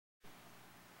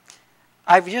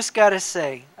I've just got to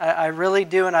say, I really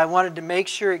do, and I wanted to make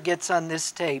sure it gets on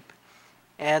this tape.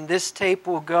 And this tape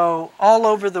will go all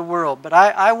over the world. But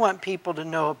I want people to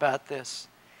know about this.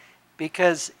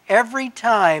 Because every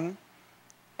time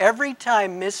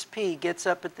Miss P gets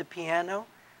up at the piano,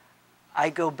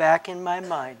 I go back in my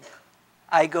mind.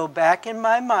 I go back in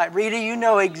my mind. Rita, you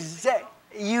know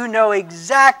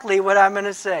exactly what I'm going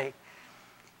to say.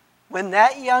 When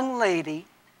that young lady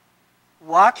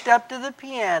walked up to the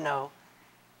piano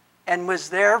and was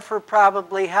there for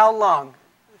probably how long?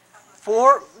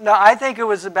 I think it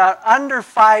was about under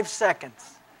 5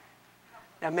 seconds.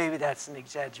 Now maybe that's an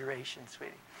exaggeration,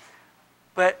 sweetie.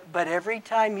 But every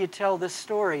time you tell this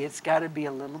story, it's got to be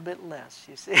a little bit less,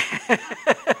 you see.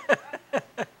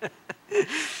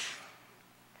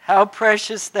 How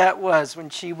precious that was when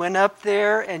she went up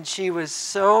there and she was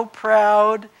so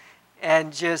proud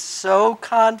and just so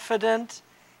confident.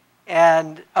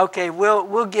 And okay,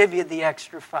 we'll give you the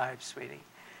extra 5, sweetie.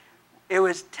 It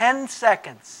was 10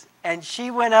 seconds. And she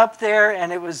went up there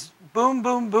and it was boom,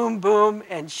 boom, boom, boom.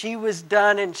 And she was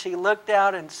done and she looked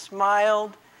out and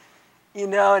smiled, you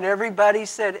know, and everybody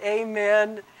said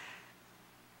amen.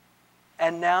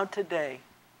 And now today,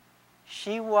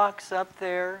 she walks up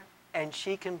there and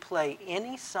she can play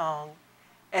any song.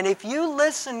 And if you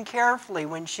listen carefully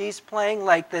when she's playing,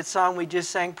 like that song we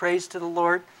just sang, Praise to the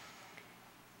Lord,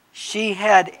 she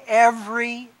had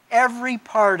every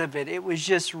part of it. It was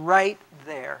just right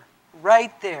there.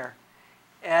 Right there.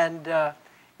 And,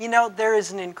 you know, there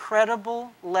is an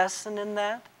incredible lesson in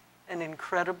that, an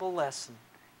incredible lesson.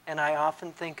 And I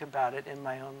often think about it in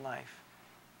my own life.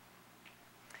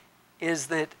 Is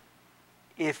that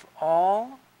if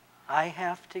all I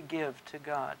have to give to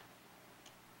God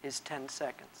is 10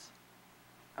 seconds,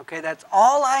 okay, that's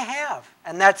all I have,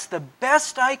 and that's the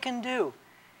best I can do,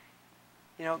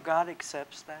 you know, God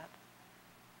accepts that.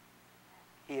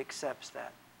 He accepts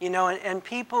that. You know, and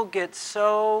people get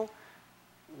so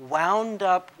wound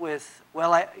up with,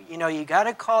 well, you know, you got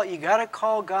to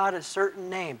call God a certain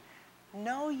name.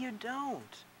 No, you don't.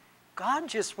 God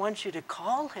just wants you to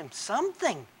call him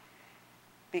something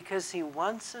because he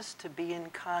wants us to be in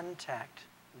contact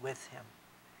with him.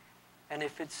 And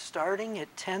if it's starting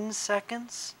at 10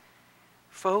 seconds,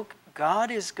 folk,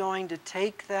 God is going to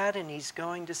take that and he's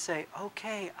going to say,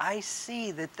 okay, I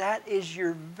see that that is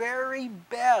your very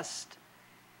best.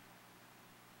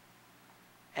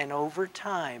 And over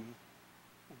time,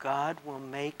 God will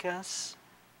make us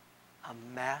a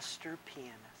master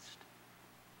pianist.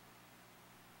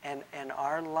 And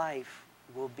our life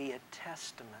will be a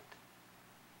testament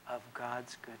of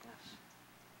God's goodness.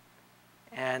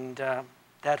 And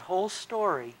that whole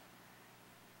story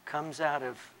comes out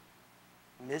of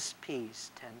Miss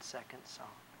P's 10-second song.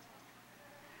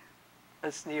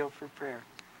 Let's kneel for prayer.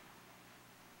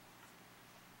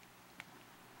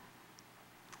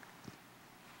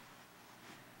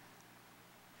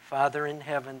 Father in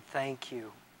heaven, thank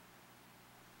you.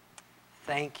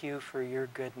 Thank you for your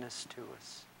goodness to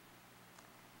us.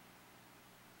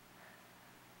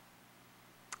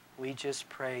 We just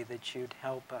pray that you'd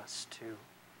help us to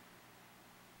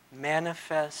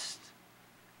manifest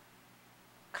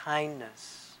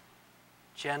kindness,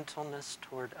 gentleness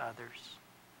toward others,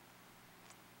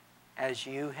 as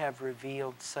you have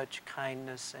revealed such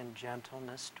kindness and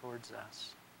gentleness towards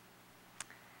us.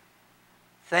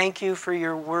 Thank you for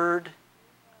your word.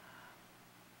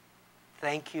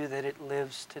 Thank you that it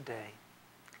lives today.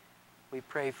 We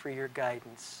pray for your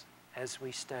guidance as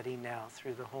we study now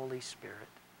through the Holy Spirit.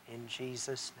 In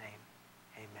Jesus' name,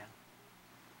 amen.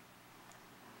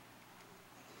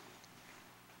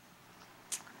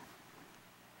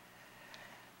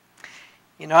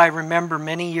 You know, I remember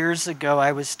many years ago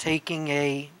I was taking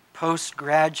a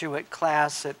postgraduate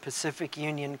class at Pacific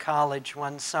Union College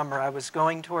one summer. I was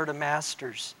going toward a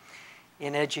master's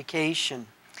in education.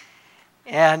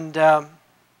 And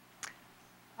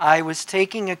I was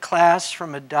taking a class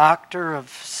from a doctor of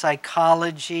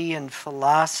psychology and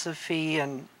philosophy,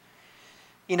 and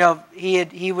you know,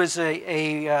 he was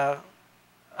a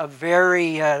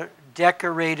very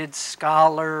decorated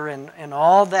scholar and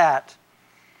all that.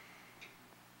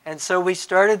 And so we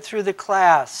started through the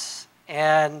class,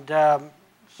 and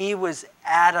he was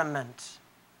adamant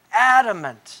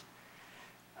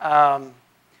that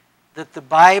the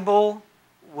Bible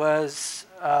was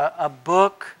a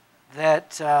book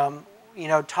that you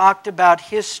know, talked about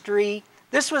history.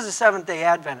 This was a Seventh-day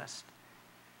Adventist.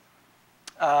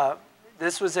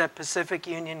 This was at Pacific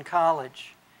Union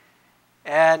College.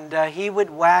 And he would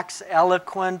wax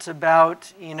eloquent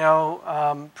about, you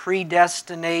know,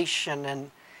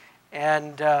 predestination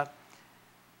and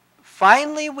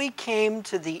finally we came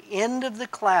to the end of the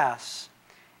class.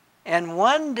 And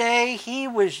one day he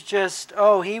was just,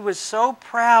 he was so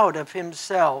proud of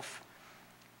himself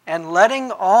and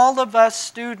letting all of us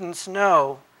students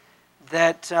know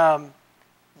that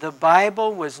the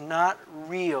Bible was not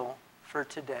real for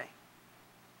today.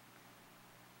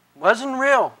 It wasn't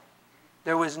real.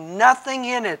 There was nothing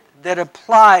in it that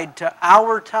applied to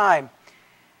our time.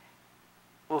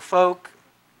 Well, folk,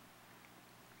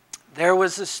 there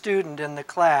was a student in the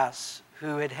class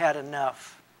who had had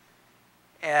enough.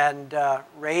 And the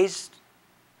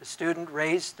student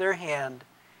raised their hand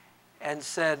and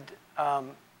said,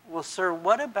 well, sir,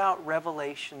 what about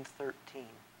Revelation 13?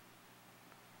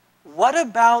 What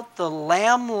about the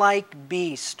lamb-like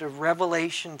beast of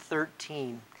Revelation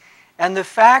 13? And the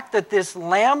fact that this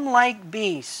lamb-like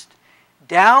beast,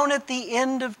 down at the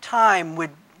end of time,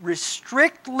 would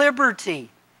restrict liberty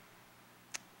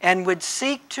and would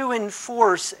seek to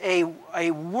enforce a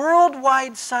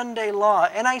worldwide Sunday law.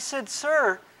 And I said,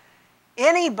 sir,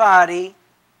 anybody,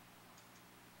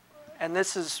 and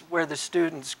this is where the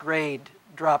student's grade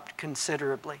dropped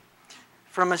considerably,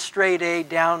 from a straight A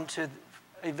down to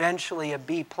eventually a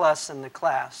B+ in the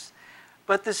class.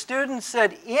 But the student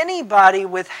said, anybody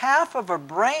with half of a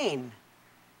brain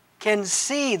can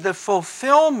see the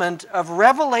fulfillment of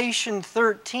Revelation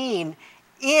 13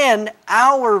 in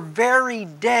our very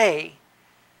day.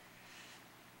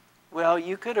 Well,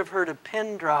 you could have heard a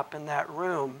pin drop in that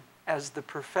room as the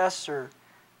professor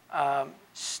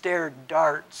stared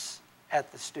darts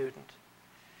at the student.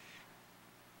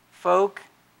 Folk,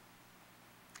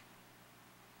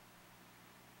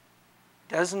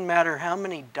 doesn't matter how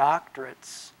many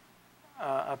doctorates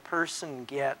a person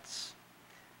gets,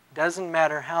 doesn't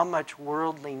matter how much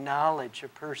worldly knowledge a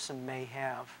person may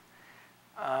have,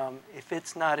 if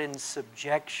it's not in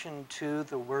subjection to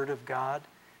the Word of God,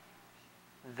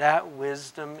 that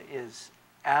wisdom is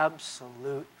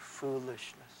absolute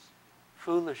foolishness.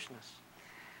 Foolishness.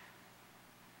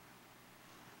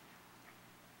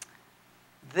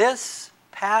 This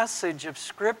passage of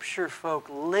Scripture, folk,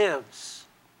 lives,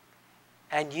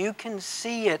 and you can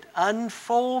see it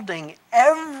unfolding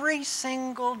every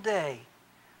single day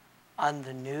on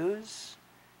the news,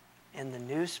 in the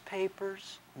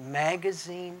newspapers,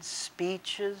 magazines,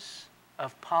 speeches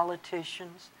of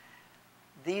politicians.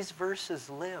 These verses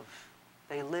live.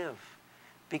 They live.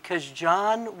 Because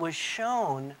John was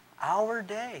shown our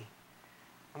day.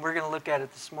 And we're going to look at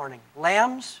it this morning.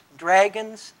 Lambs,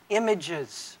 dragons,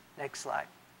 images. Next slide.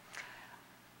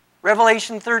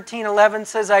 Revelation 13:11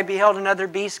 says, I beheld another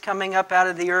beast coming up out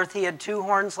of the earth. He had 2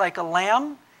 horns like a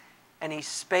lamb, and he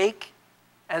spake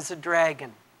as a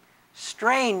dragon.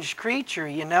 Strange creature,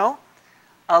 you know.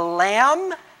 A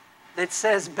lamb that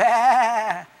says,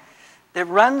 bah, that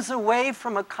runs away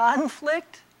from a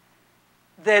conflict,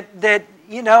 that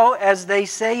you know, as they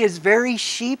say, is very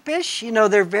sheepish. You know,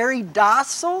 they're very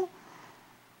docile.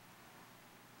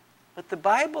 But the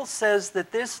Bible says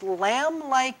that this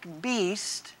lamb-like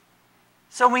beast,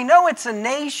 so we know it's a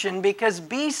nation because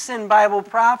beasts in Bible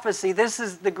prophecy, this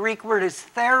is the Greek word is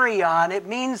therion. It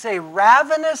means a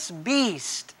ravenous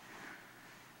beast.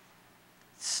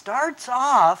 Starts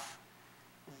off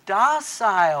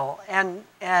docile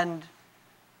and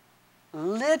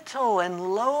little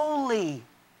and lowly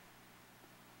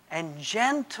and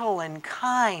gentle and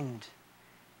kind,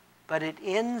 but it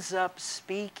ends up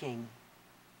speaking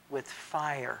with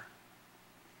fire.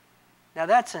 Now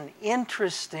that's an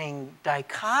interesting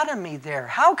dichotomy there.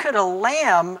 How could a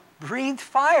lamb breathe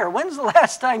fire? When's the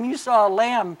last time you saw a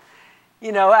lamb,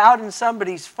 you know, out in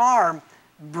somebody's farm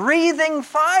breathing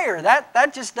fire?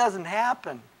 That just doesn't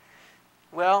happen.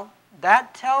 Well,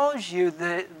 that tells you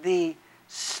the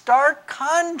stark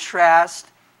contrast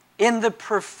in the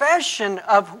profession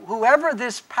of whoever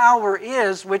this power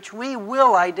is, which we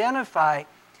will identify.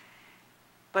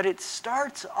 But it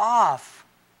starts off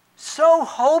so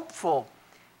hopeful,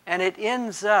 and it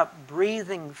ends up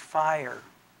breathing fire.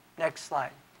 Next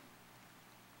slide.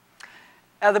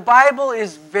 Now, the Bible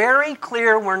is very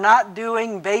clear. We're not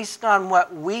doing based on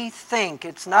what we think.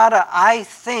 It's not a I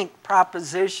think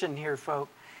proposition here, folk.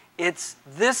 It's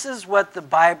this is what the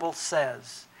Bible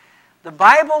says. The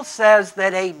Bible says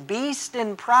that a beast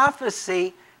in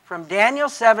prophecy from Daniel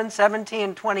 7:17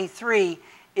 and 23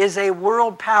 is a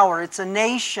world power. It's a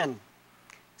nation.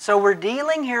 So we're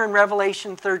dealing here in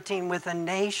Revelation 13 with a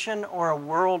nation or a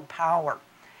world power.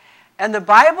 And the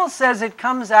Bible says it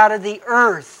comes out of the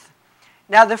earth.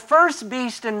 Now the first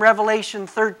beast in Revelation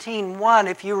 13:1,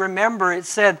 if you remember, it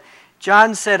said,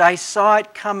 John said, I saw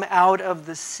it come out of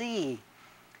the sea.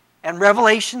 And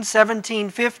Revelation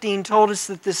 17:15 told us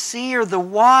that the sea or the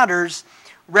waters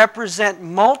represent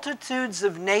multitudes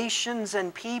of nations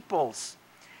and peoples.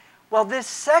 Well, this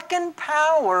second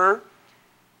power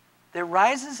that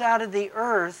rises out of the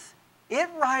earth, it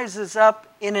rises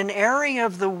up in an area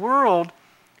of the world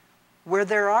where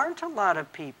there aren't a lot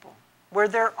of people, where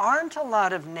there aren't a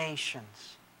lot of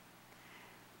nations.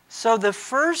 So the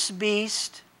first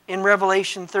beast in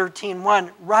Revelation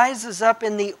 13:1 rises up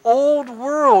in the old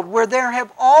world where there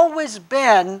have always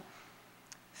been,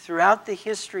 throughout the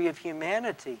history of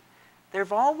humanity, there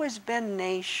have always been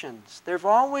nations. There have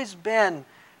always been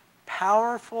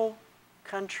powerful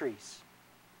countries.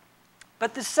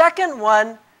 But the second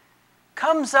one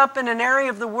comes up in an area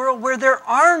of the world where there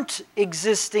aren't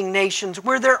existing nations,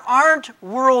 where there aren't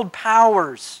world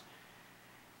powers.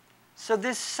 So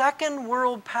this second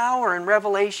world power in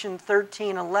Revelation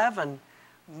 13:11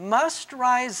 must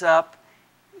rise up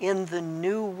in the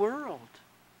new world.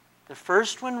 The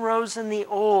first one rose in the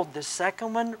old. The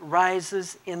second one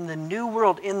rises in the new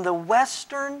world, in the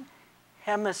Western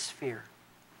Hemisphere.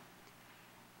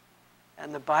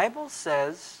 And the Bible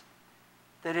says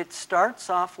that it starts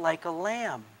off like a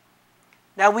lamb.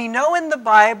 Now we know in the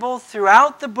Bible,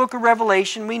 throughout the book of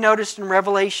Revelation, we noticed in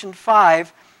Revelation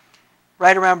 5,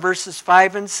 right around verses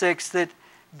 5 and 6, that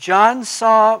John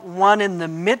saw one in the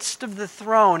midst of the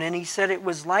throne, and he said it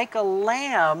was like a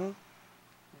lamb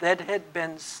that had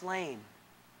been slain.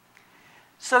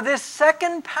 So this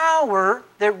second power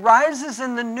that rises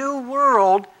in the new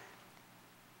world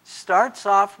starts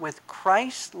off with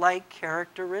Christ-like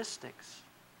characteristics.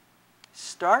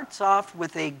 Starts off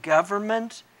with a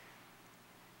government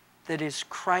that is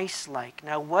Christ-like.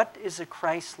 Now, what does a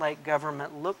Christ-like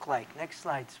government look like? Next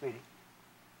slide, sweetie.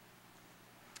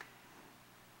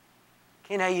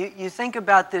 Okay, now you think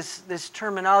about this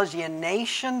terminology, a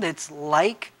nation that's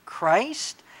like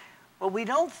Christ. Well, we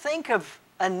don't think of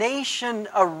a nation,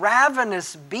 a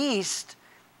ravenous beast.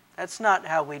 That's not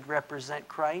how we'd represent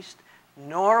Christ.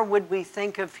 Nor would we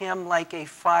think of him like a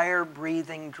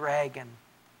fire-breathing dragon.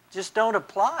 Just don't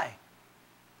apply.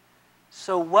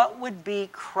 So what would be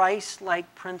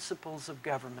Christ-like principles of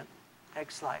government?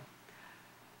 Next slide.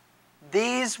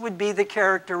 These would be the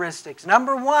characteristics.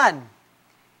 Number one,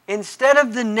 instead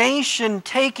of the nation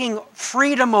taking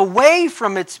freedom away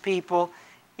from its people,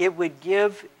 it would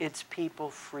give its people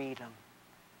freedom.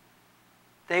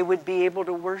 They would be able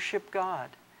to worship God.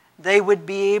 They would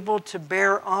be able to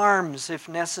bear arms if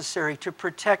necessary to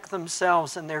protect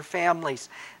themselves and their families.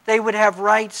 They would have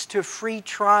rights to free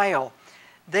trial.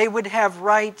 They would have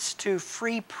rights to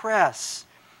free press.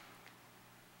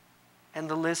 And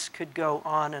the list could go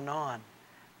on and on.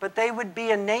 But they would be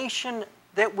a nation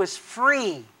that was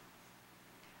free.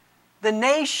 The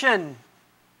nation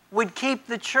would keep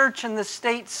the church and the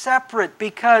state separate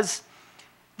because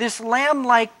this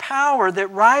lamb-like power that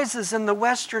rises in the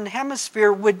Western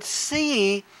Hemisphere would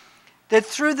see that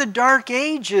through the dark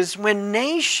ages, when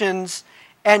nations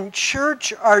and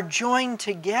church are joined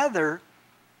together,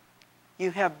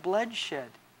 you have bloodshed,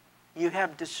 you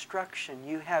have destruction,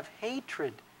 you have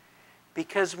hatred.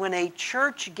 Because when a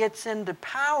church gets into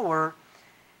power,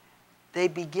 they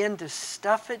begin to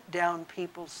stuff it down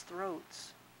people's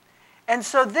throats. And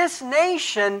so this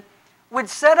nation would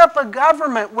set up a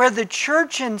government where the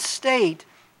church and state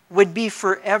would be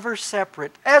forever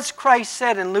separate. As Christ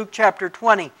said in Luke chapter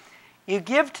 20, you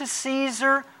give to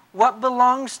Caesar what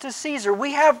belongs to Caesar.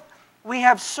 We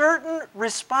have certain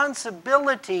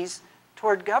responsibilities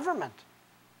toward government,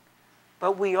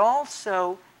 but we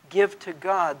also give to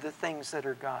God the things that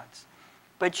are God's.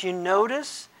 But you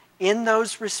notice in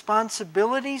those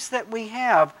responsibilities that we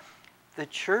have, the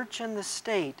church and the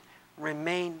state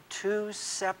remain two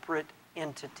separate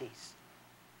entities.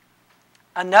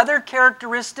 Another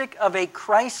characteristic of a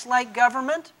Christ-like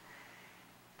government,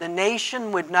 the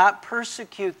nation would not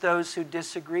persecute those who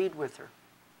disagreed with her.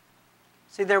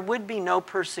 See, there would be no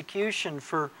persecution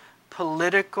for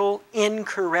political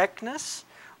incorrectness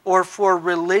or for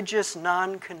religious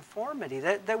nonconformity.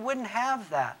 They wouldn't have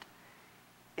that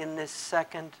in this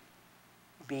second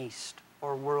beast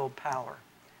or world power.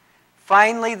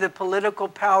 Finally, the political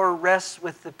power rests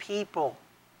with the people.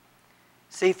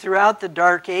 See, throughout the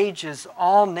Dark Ages,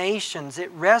 all nations, it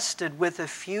rested with a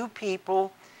few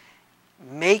people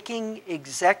making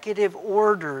executive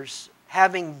orders,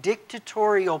 having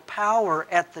dictatorial power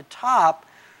at the top,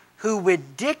 who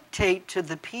would dictate to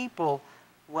the people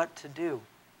what to do.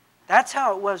 That's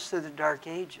how it was through the Dark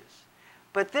Ages.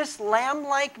 But this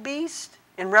lamb-like beast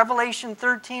in Revelation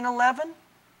 13:11,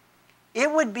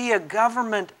 it would be a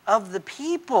government of the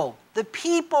people. The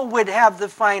people would have the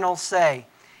final say.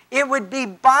 It would be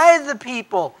by the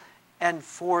people and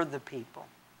for the people.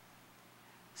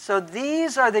 So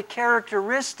these are the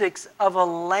characteristics of a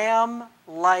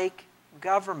lamb-like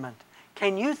government.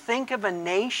 Can you think of a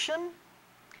nation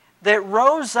that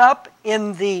rose up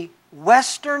in the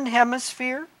Western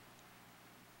Hemisphere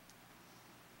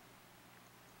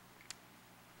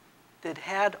that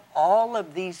had all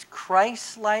of these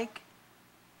Christ-like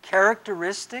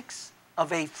characteristics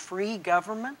of a free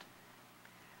government?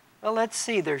 Well, let's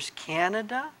see. There's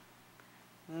Canada.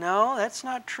 No, that's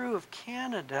not true of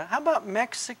Canada. How about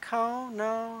Mexico?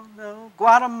 No, no.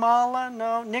 Guatemala?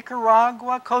 No.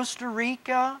 Nicaragua? Costa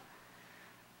Rica?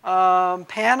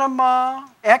 Panama?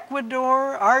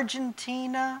 Ecuador?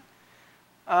 Argentina?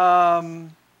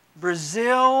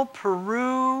 Brazil?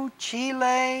 Peru?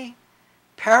 Chile?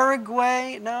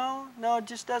 Paraguay? No, no, it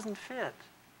just doesn't fit.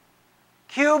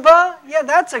 Cuba? Yeah,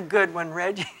 that's a good one,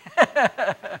 Reggie.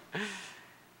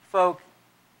 Folk,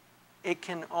 it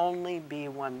can only be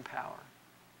one power.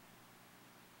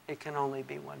 It can only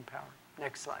be one power.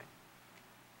 Next slide.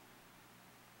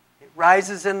 It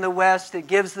rises in the West. It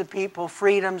gives the people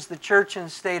freedoms. The church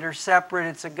and state are separate.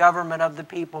 It's a government of the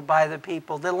people, by the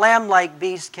people. The lamb-like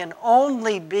beast can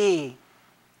only be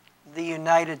the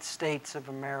United States of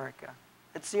America.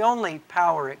 It's the only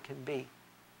power it can be.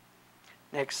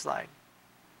 Next slide.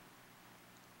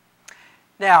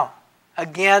 Now,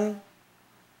 again,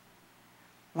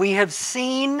 we have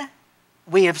seen,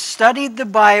 we have studied the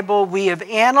Bible, we have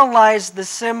analyzed the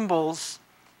symbols.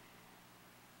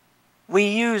 We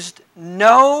used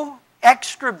no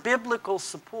extra biblical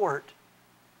support.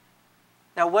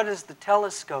 Now, what does the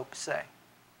telescope say?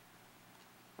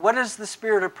 What does the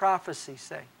spirit of prophecy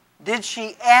say? Did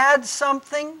she add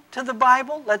something to the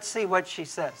Bible? Let's see what she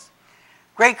says.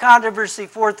 Great Controversy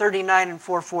 439 and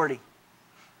 440.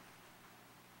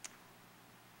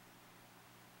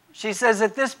 She says,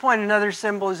 at this point another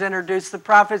symbol is introduced. The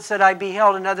prophet said, I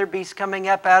beheld another beast coming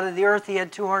up out of the earth. He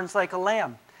had two horns like a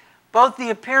lamb. Both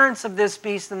the appearance of this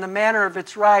beast and the manner of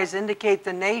its rise indicate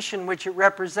the nation which it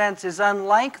represents is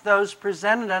unlike those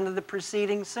presented under the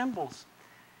preceding symbols.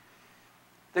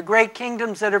 The great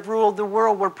kingdoms that have ruled the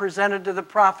world were presented to the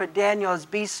prophet Daniel as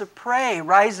beasts of prey,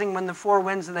 rising when the four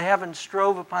winds of the heavens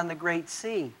strove upon the great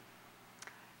sea.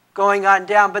 Going on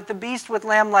down, but the beast with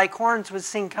lamb-like horns was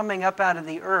seen coming up out of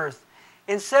the earth.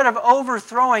 Instead of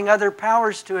overthrowing other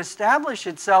powers to establish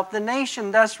itself, the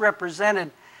nation thus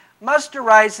represented must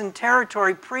arise in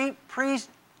territory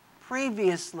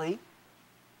previously,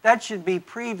 that should be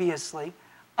previously,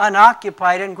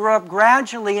 unoccupied and grow up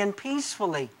gradually and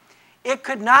peacefully. It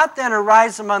could not then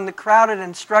arise among the crowded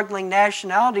and struggling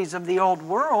nationalities of the old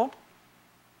world.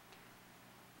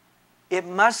 It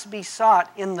must be sought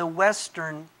in the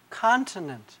Western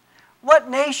continent. What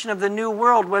nation of the New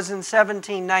World was in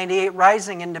 1798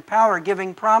 rising into power,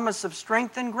 giving promise of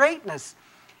strength and greatness,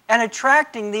 and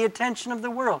attracting the attention of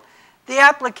the world? The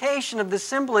application of the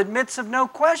symbol admits of no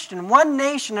question. One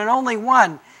nation and only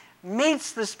one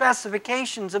meets the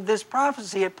specifications of this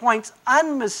prophecy. It points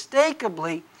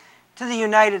unmistakably to the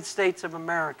United States of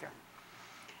America.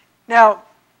 Now,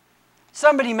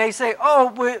 somebody may say,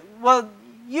 oh, well,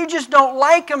 you just don't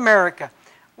like America.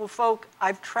 Well, folk,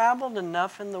 I've traveled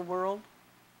enough in the world.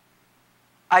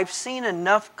 I've seen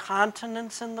enough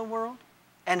continents in the world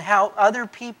and how other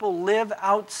people live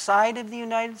outside of the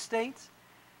United States.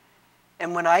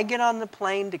 And when I get on the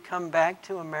plane to come back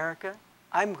to America,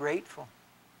 I'm grateful.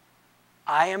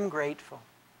 I am grateful.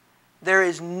 There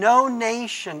is no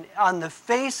nation on the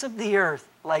face of the earth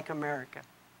like America.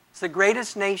 It's the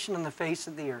greatest nation on the face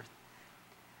of the earth.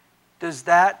 Does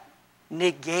that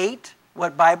negate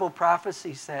what Bible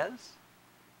prophecy says?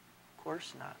 Of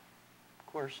course not. Of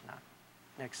course not.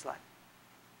 Next slide.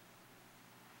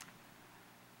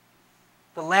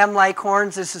 The lamb-like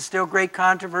horns, this is still great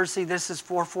controversy. This is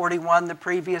 441. The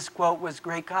previous quote was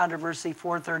great controversy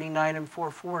 439 and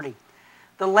 440.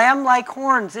 The lamb-like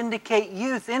horns indicate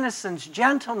youth, innocence,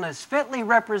 gentleness, fitly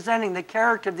representing the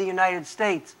character of the United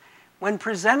States when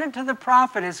presented to the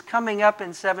prophet as coming up in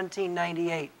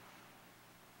 1798.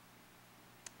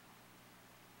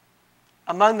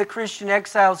 Among the Christian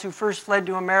exiles who first fled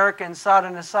to America and sought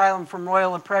an asylum from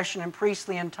royal oppression and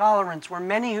priestly intolerance were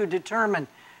many who determined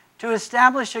to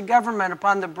establish a government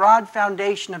upon the broad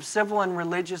foundation of civil and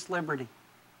religious liberty.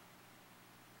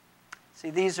 See,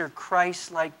 these are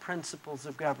Christ-like principles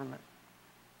of government.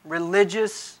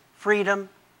 Religious freedom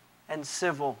and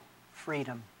civil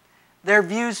freedom. Their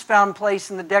views found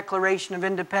place in the Declaration of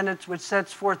Independence, which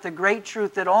sets forth the great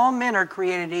truth that all men are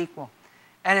created equal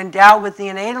and endowed with the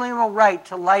inalienable right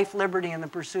to life, liberty, and the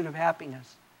pursuit of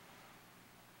happiness.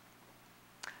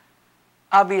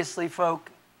 Obviously,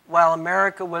 folk, while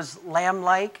America was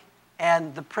lamb-like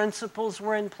and the principles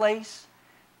were in place,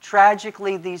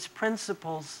 tragically, these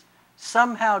principles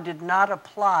somehow did not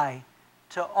apply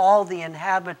to all the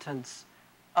inhabitants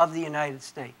of the United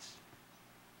States.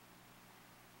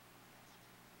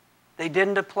 They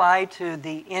didn't apply to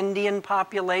the Indian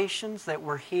populations that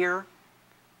were here,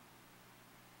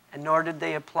 and nor did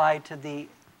they apply to the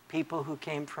people who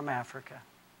came from Africa.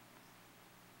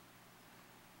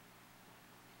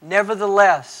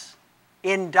 Nevertheless,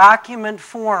 in document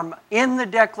form, in the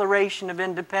Declaration of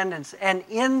Independence and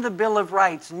in the Bill of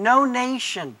Rights, no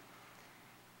nation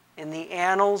in the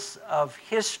annals of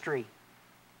history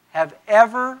have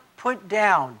ever put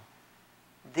down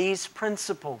these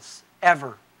principles,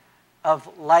 ever,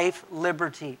 of life,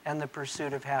 liberty, and the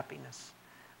pursuit of happiness.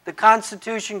 The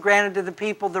Constitution granted to the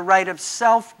people the right of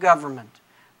self-government,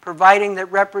 providing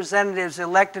that representatives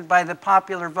elected by the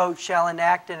popular vote shall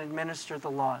enact and administer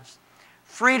the laws.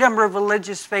 Freedom of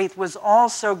religious faith was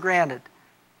also granted,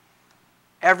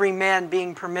 every man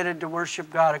being permitted to worship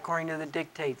God according to the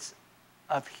dictates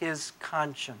of his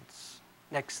conscience.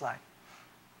 Next slide.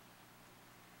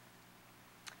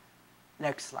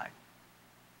 Next slide.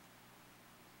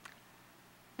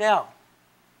 Now,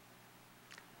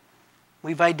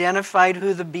 we've identified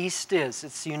who the beast is.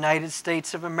 It's the United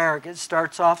States of America. It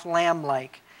starts off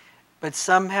lamb-like, but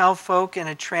somehow, folk, in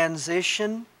a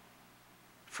transition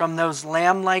from those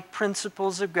lamb-like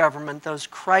principles of government, those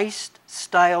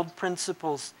Christ-styled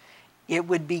principles, it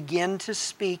would begin to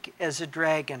speak as a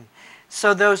dragon.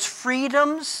 So those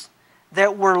freedoms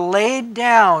that were laid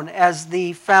down as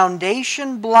the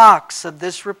foundation blocks of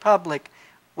this republic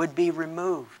would be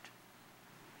removed.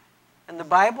 And the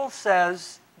Bible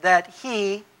says that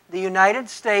he, the United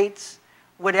States,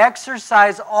 would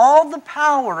exercise all the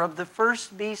power of the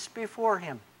first beast before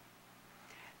him,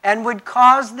 and would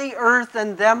cause the earth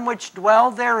and them which dwell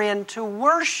therein to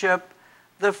worship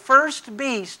the first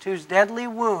beast whose deadly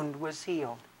wound was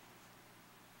healed.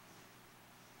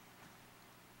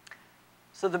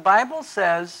 So the Bible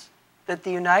says that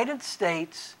the United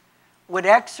States would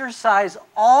exercise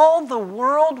all the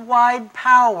worldwide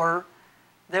power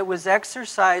that was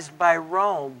exercised by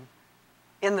Rome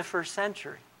in the first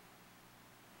century.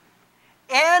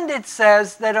 And it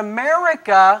says that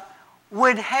America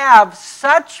would have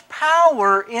such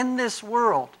power in this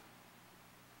world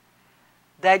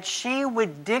that she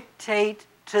would dictate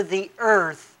to the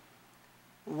earth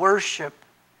worship,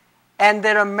 and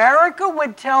that America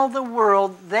would tell the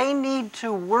world they need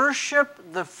to worship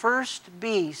the first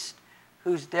beast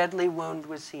whose deadly wound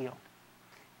was healed.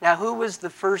 Now, who was the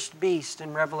first beast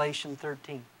in Revelation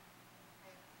 13?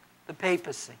 The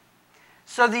papacy.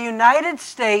 So the United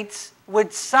States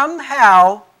would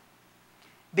somehow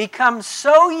become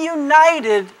so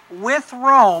united with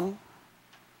Rome,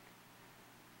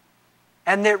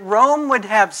 and that Rome would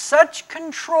have such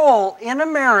control in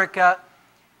America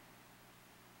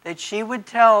that she would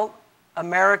tell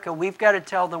America, we've got to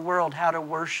tell the world how to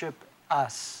worship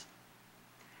us.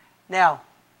 Now,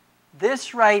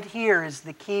 this right here is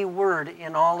the key word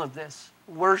in all of this,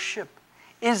 worship.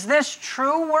 Is this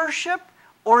true worship,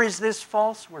 or is this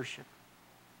false worship?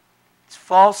 It's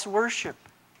false worship.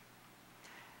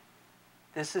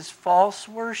 This is false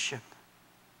worship.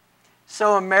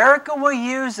 So America will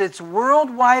use its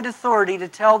worldwide authority to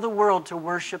tell the world to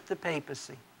worship the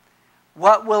papacy.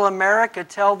 What will America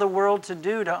tell the world to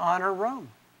do to honor Rome?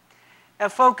 Now,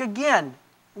 folk, again,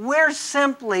 we're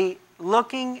simply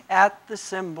looking at the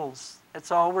symbols.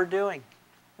 That's all we're doing.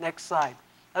 Next slide.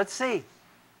 Let's see.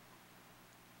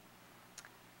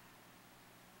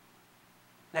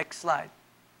 Next slide.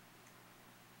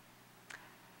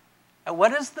 Now,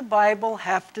 what does the Bible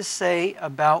have to say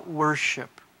about worship?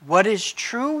 What is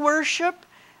true worship?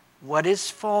 What is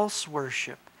false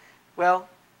worship? Well,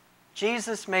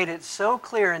 Jesus made it so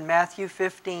clear in Matthew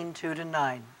 15,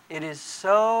 2-9. It is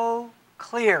so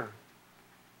clear.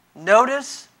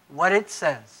 Notice what it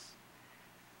says.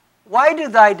 Why do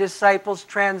thy disciples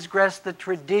transgress the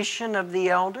tradition of the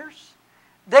elders?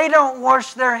 They don't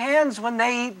wash their hands when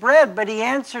they eat bread. But he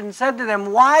answered and said to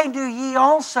them, why do ye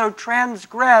also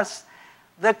transgress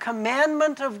the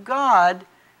commandment of God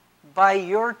by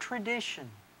your tradition?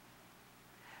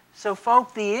 So,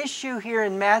 folk, the issue here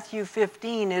in Matthew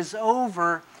 15 is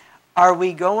over. Are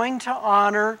we going to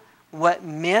honor what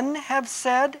men have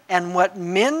said and what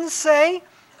men say,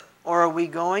 or are we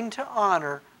going to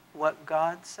honor what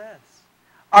God says?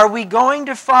 Are we going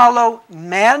to follow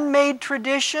man-made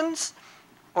traditions,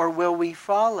 or will we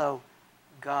follow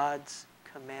God's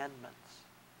commandments?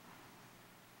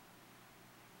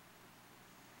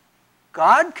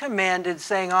 God commanded,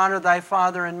 saying, honor thy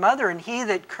father and mother, and he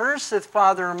that curseth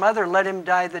father or mother, let him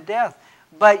die the death.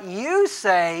 But you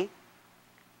say,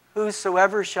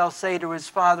 Whosoever shall say to his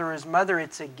father or his mother,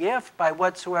 it's a gift, by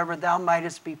whatsoever thou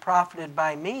mightest be profited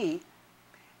by me,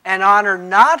 and honor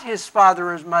not his father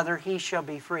or his mother, he shall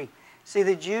be free. See,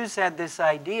 the Jews had this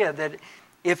idea that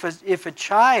if a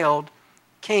child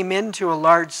came into a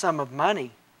large sum of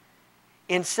money,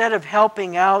 instead of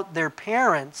helping out their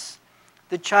parents,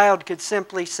 the child could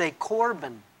simply say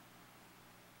korban.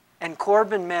 And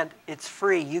korban meant it's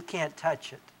free, you can't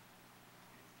touch it.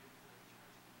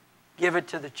 Give it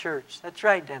to the church. That's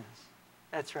right, Dennis.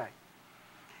 That's right.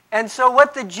 And so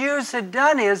what the Jews had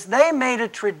done is they made a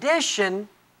tradition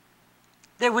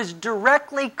that was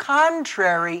directly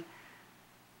contrary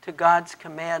to God's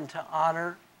command to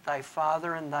honor thy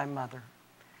father and thy mother.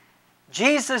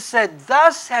 Jesus said,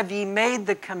 thus have ye made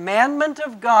the commandment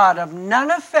of God of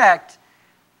none effect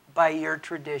by your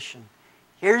tradition.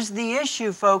 Here's the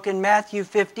issue, folk, in Matthew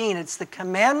 15. It's the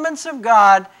commandments of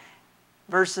God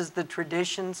versus the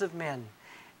traditions of men.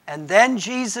 And then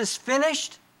Jesus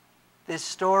finished this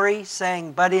story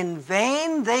saying, but in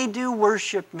vain they do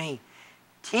worship me,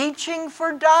 teaching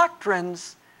for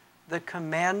doctrines the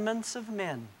commandments of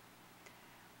men.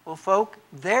 Well, folk,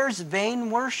 there's vain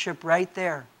worship right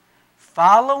there.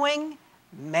 Following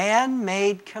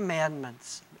man-made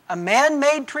commandments, a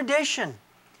man-made tradition.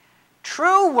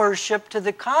 True worship, to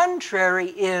the contrary,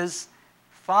 is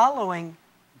following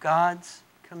God's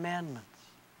commandments.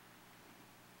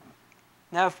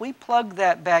 Now, if we plug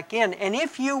that back in, and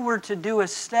if you were to do a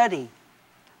study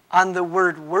on the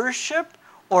word worship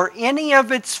or any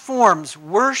of its forms,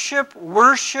 worship,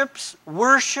 worships,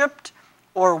 worshipped,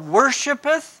 or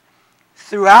worshipeth,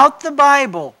 throughout the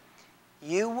Bible,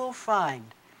 you will find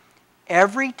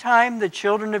every time the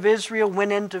children of Israel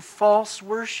went into false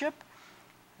worship,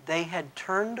 they had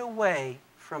turned away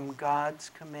from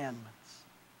God's commandments.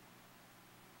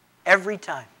 Every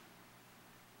time.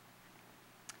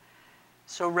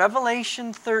 So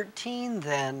Revelation 13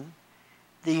 then,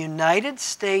 the United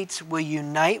States will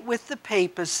unite with the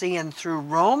papacy, and through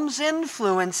Rome's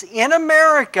influence in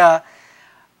America,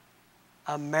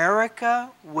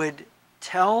 America would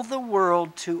tell the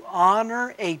world to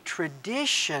honor a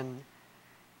tradition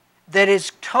that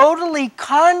is totally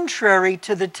contrary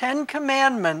to the Ten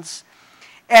Commandments,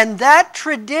 and that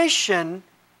tradition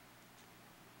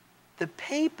the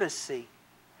papacy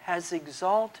has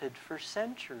exalted for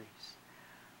centuries.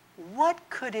 What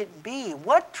could it be?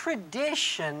 What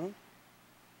tradition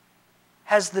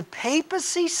has the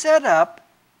papacy set up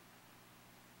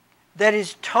that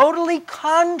is totally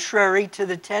contrary to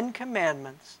the Ten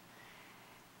Commandments,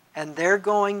 and they're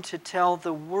going to tell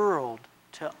the world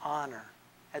to honor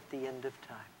at the end of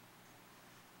time?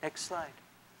 Next slide.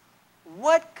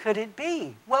 What could it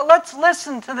be? Well, let's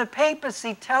listen to the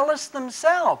papacy tell us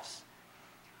themselves.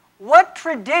 What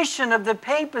tradition of the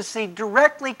papacy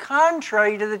directly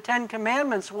contrary to the Ten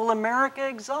Commandments will America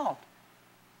exalt?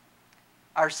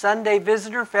 Our Sunday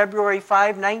visitor, February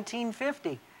 5,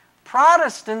 1950.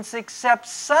 Protestants accept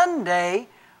Sunday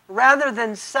rather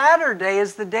than Saturday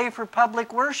as the day for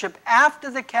public worship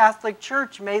after the Catholic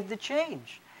Church made the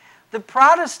change. The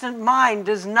Protestant mind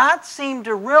does not seem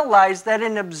to realize that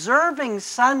in observing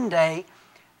Sunday,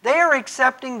 they are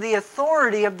accepting the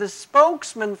authority of the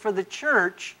spokesman for the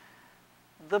church,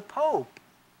 the Pope.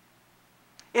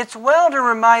 It's well to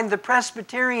remind the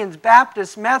Presbyterians,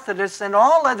 Baptists, Methodists, and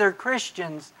all other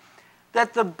Christians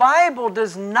that the Bible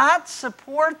does not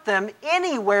support them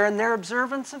anywhere in their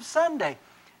observance of Sunday.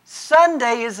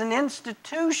 Sunday is an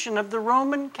institution of the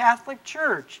Roman Catholic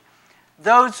Church.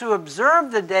 Those who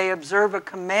observe the day observe a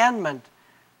commandment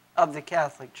of the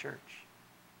Catholic Church.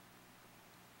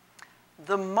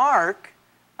 The mark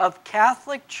of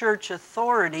Catholic Church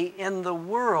authority in the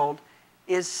world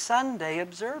is Sunday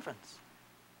observance.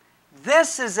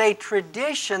 This is a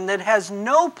tradition that has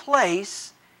no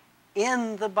place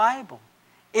in the Bible.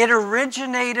 It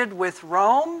originated with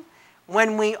Rome.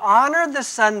 When we honor the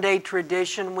Sunday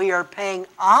tradition, we are paying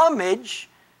homage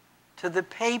to the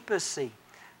papacy.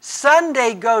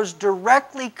 Sunday goes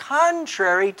directly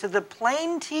contrary to the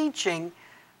plain teaching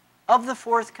of the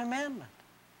fourth commandment.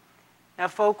 Now,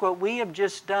 folk, what we have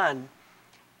just done,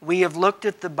 we have looked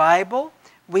at the Bible,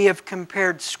 we have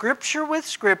compared Scripture with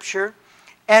Scripture,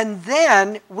 and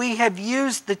then we have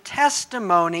used the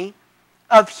testimony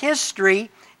of history,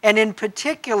 and in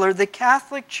particular the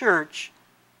Catholic Church,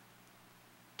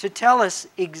 to tell us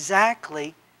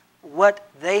exactly what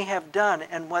they have done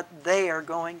and what they are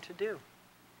going to do.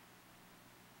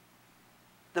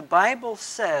 The Bible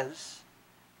says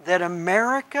that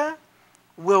America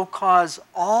will cause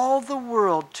all the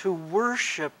world to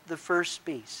worship the first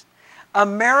beast.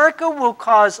 America will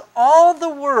cause all the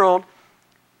world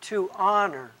to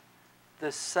honor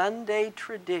the Sunday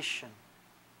tradition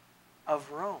of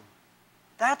Rome.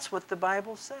 That's what the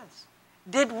Bible says.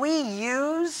 Did we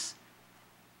use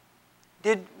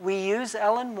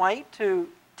Ellen White to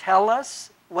tell us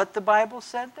what the Bible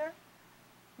said there?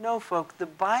 No, folk, the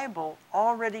Bible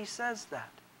already says that.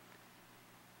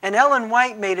 And Ellen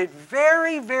White made it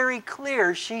very, very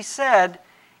clear. She said,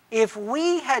 if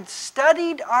we had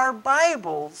studied our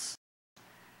Bibles,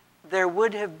 there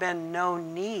would have been no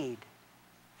need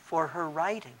for her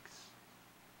writings.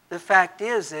 The fact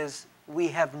is we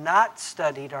have not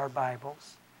studied our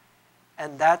Bibles,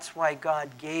 and that's why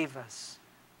God gave us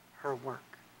her work.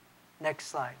 Next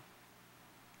slide.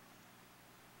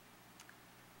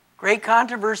 Great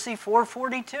Controversy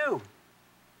 442.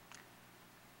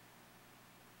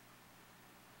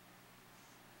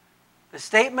 The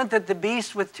statement that the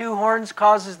beast with two horns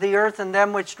causes the earth and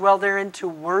them which dwell therein to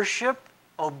worship,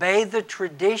 obey the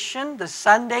tradition, the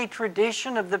Sunday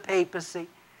tradition of the papacy,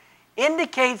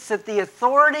 indicates that the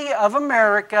authority of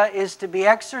America is to be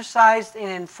exercised in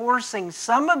enforcing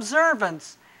some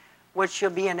observance which shall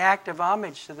be an act of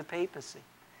homage to the papacy.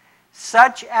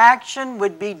 Such action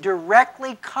would be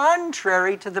directly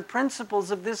contrary to the principles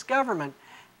of this government,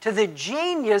 to the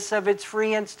genius of its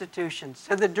free institutions,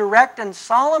 to the direct and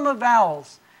solemn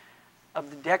avowals of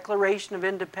the Declaration of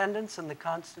Independence and the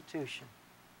Constitution.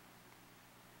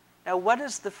 Now, what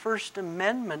does the First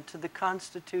Amendment to the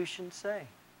Constitution say?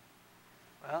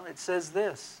 Well, it says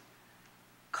this: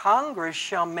 Congress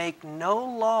shall make no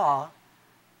law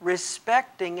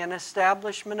respecting an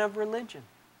establishment of religion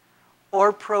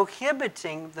or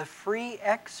prohibiting the free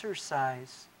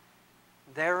exercise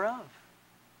thereof.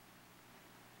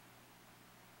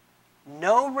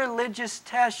 No religious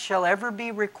test shall ever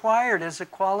be required as a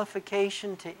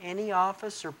qualification to any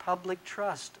office or public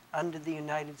trust under the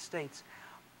United States.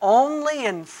 Only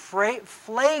in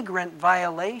flagrant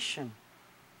violation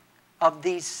of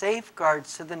these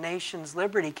safeguards to the nation's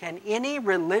liberty can any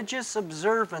religious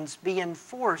observance be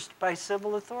enforced by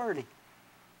civil authority.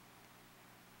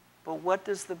 But what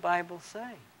does the Bible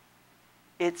say?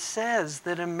 It says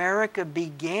that America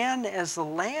began as a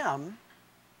lamb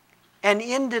and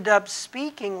ended up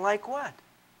speaking like what?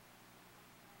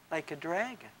 Like a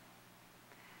dragon.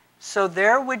 So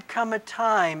there would come a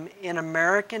time in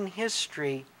American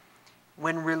history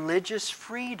when religious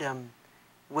freedom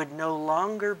would no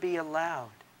longer be allowed.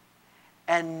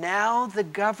 And now the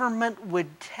government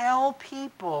would tell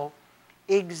people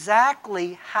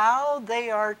exactly how they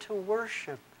are to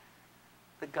worship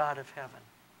the God of heaven.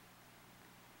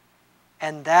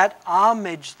 And that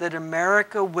homage that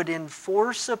America would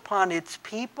enforce upon its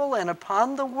people and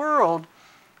upon the world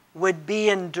would be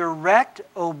in direct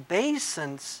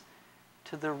obeisance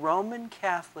to the Roman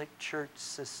Catholic Church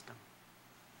system.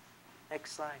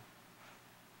 Next slide.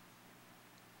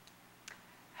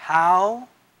 How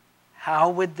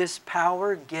would this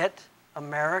power get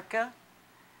America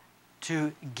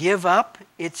to give up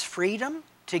its freedom,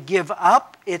 to give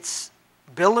up its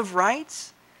Bill of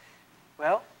Rights?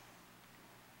 Well,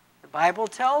 the Bible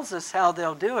tells us how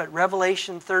they'll do it.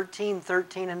 Revelation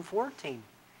 13:13 and 14.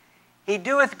 He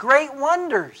doeth great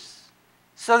wonders,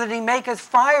 so that he maketh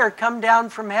fire come down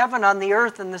from heaven on the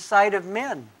earth in the sight of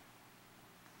men.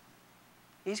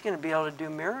 He's going to be able to do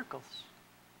miracles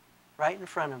right in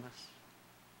front of us.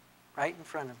 Right in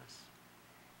front of us.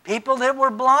 People that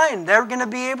were blind, they're going to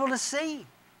be able to see.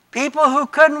 People who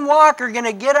couldn't walk are going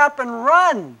to get up and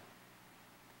run.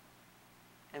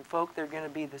 And folk, they're going to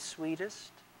be the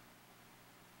sweetest,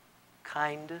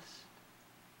 kindest,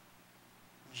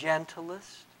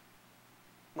 gentlest,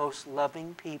 most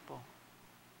loving people.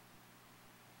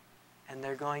 And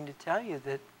they're going to tell you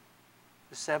that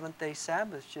the seventh-day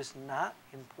Sabbath is just not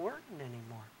important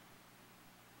anymore.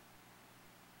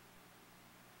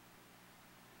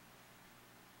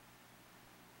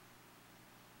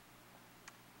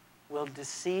 Will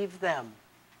deceive them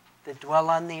that dwell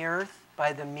on the earth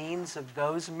by the means of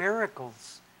those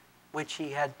miracles which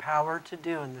he had power to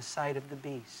do in the sight of the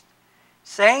beast,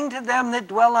 saying to them that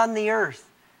dwell on the earth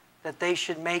that they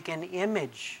should make an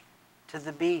image to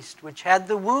the beast, which had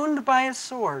the wound by a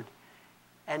sword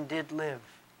and did live.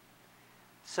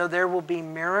 So there will be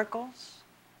miracles,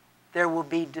 there will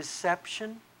be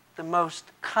deception, the most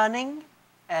cunning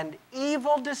and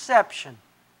evil deception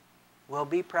will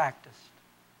be practiced.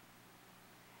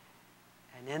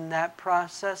 And in that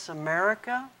process,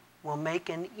 America will make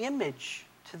an image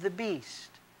to the beast.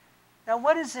 Now,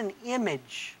 what is an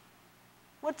image?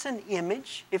 What's an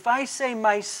image? If I say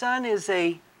my son is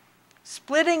a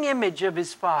splitting image of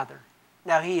his father,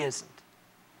 now he isn't.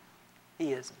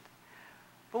 He isn't.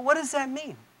 But what does that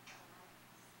mean?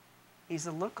 He's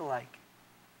a lookalike.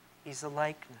 He's a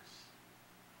likeness.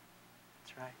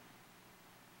 That's right.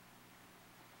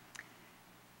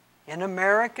 In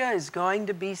America is going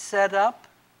to be set up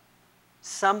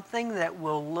something that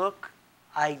will look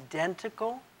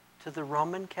identical to the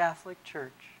Roman Catholic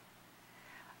Church.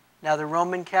 Now, the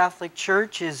Roman Catholic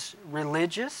Church is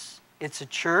religious. It's a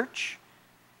church.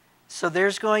 So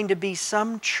there's going to be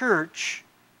some church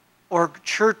or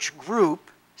church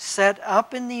group set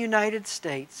up in the United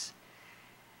States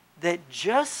that,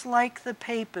 just like the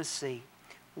papacy,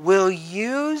 will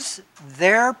use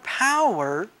their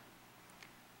power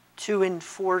to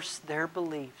enforce their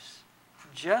beliefs,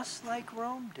 just like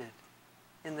Rome did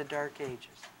in the Dark Ages.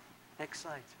 Next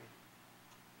slide, please.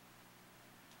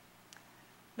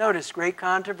 Notice great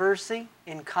controversy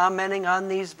in commenting on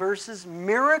these verses.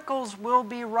 Miracles will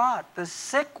be wrought. The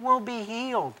sick will be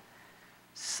healed.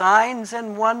 Signs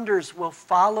and wonders will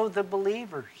follow the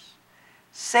believers.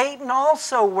 Satan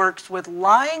also works with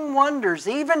lying wonders,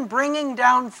 even bringing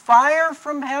down fire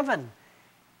from heaven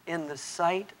in the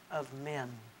sight of men.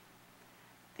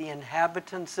 The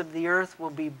inhabitants of the earth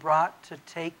will be brought to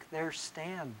take their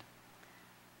stand.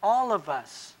 All of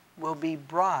us will be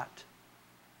brought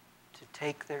to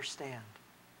take their stand.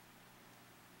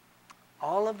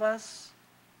 All of us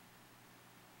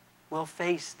will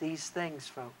face these things,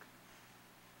 folk.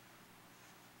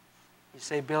 You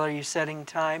say, Bill, are you setting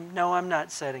time? No, I'm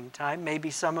not setting time. Maybe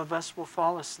some of us will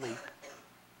fall asleep.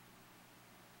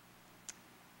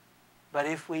 But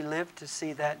if we live to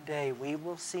see that day, we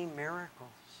will see miracles.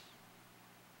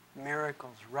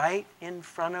 Miracles right in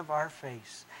front of our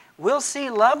face. We'll see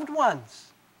loved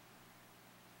ones.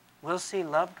 We'll see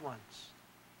loved ones.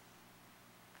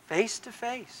 Face to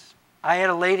face. I had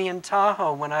a lady in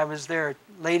Tahoe when I was there. A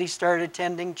lady started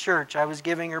attending church. I was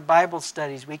giving her Bible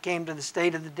studies. We came to the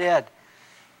state of the dead.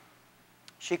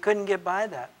 She couldn't get by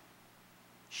that.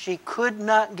 She could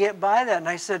not get by that. And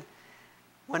I said,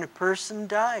 when a person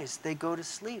dies, they go to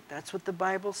sleep. That's what the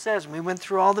Bible says. And we went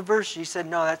through all the verses. She said,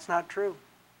 no, that's not true.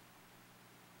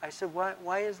 I said,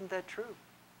 why isn't that true?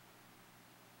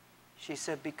 She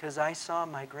said, because I saw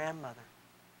my grandmother.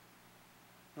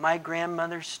 My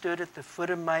grandmother stood at the foot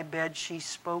of my bed. She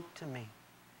spoke to me.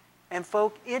 And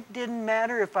folk, it didn't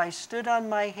matter if I stood on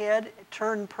my head,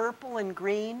 turned purple and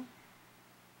green,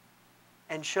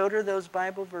 and showed her those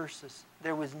Bible verses.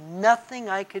 There was nothing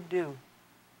I could do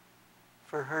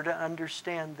for her to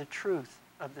understand the truth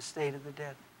of the state of the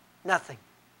dead. Nothing.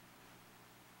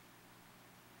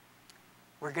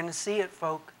 We're going to see it,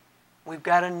 folk. We've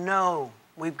got to know.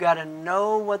 We've got to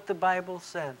know what the Bible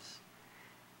says.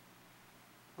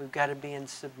 We've got to be in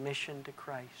submission to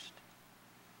Christ.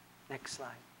 Next slide.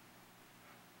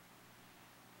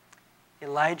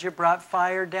 Elijah brought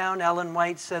fire down. Ellen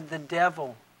White said the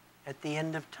devil at the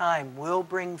end of time will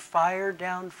bring fire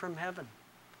down from heaven.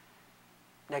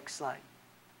 Next slide.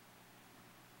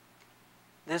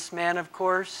 This man, of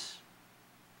course,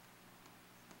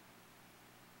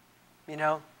 you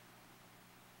know,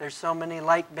 there's so many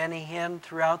like Benny Hinn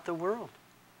throughout the world.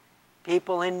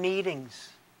 People in meetings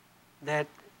that,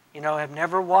 you know, have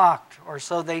never walked, or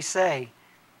so they say.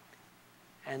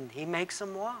 And he makes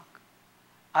them walk.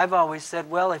 I've always said,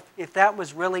 well, if that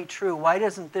was really true, why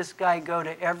doesn't this guy go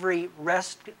to every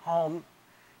rest home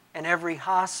and every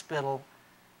hospital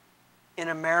in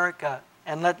America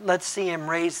and let's see him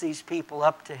raise these people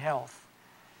up to health?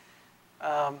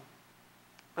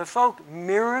 But folk,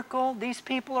 miracle, these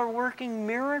people are working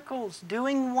miracles,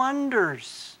 doing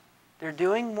wonders. They're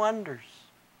doing wonders.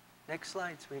 Next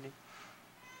slide, sweetie.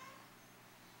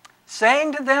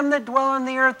 Saying to them that dwell on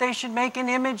the earth, they should make an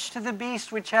image to the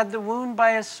beast which had the wound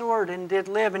by a sword and did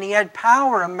live. And he had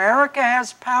power. America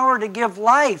has power to give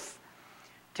life,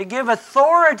 to give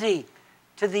authority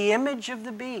to the image of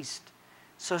the beast.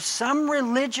 So some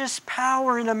religious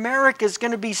power in America is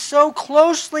going to be so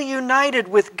closely united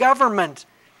with government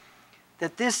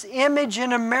that this image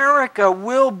in America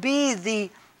will be the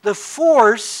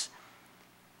force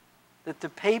that the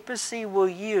papacy will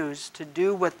use to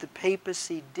do what the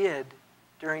papacy did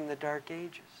during the Dark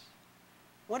Ages.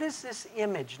 What is this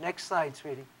image? Next slide,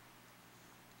 sweetie.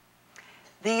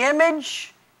 The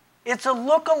image, it's a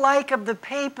look-alike of the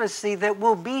papacy that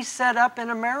will be set up in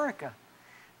America.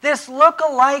 This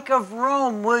look-alike of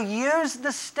Rome will use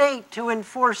the state to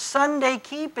enforce Sunday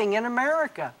keeping in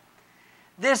America.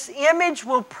 This image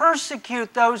will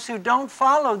persecute those who don't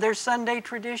follow their Sunday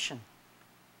tradition.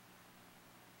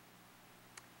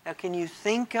 Now, can you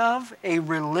think of a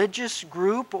religious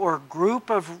group or group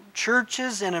of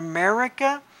churches in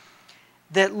America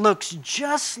that looks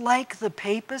just like the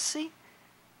papacy?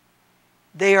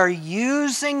 They are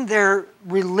using their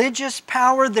religious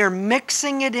power, they're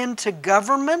mixing it into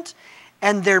government,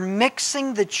 and they're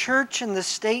mixing the church and the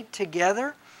state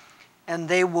together, and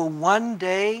they will one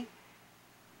day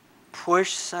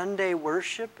push Sunday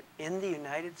worship in the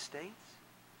United States?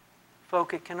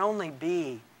 Folk, it can only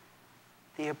be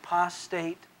the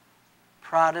apostate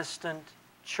Protestant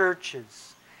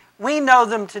churches. We know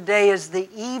them today as the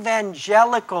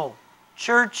evangelical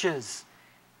churches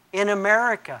in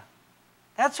America.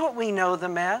 That's what we know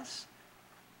them as.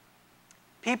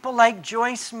 People like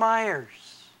Joyce Myers,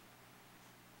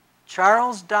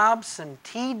 Charles Dobson,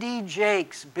 T.D.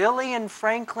 Jakes, Billy and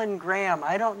Franklin Graham.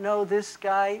 I don't know this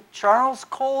guy. Charles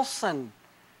Colson,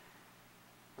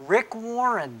 Rick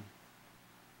Warren.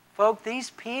 Folk,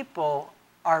 these people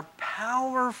are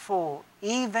powerful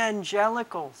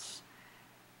evangelicals.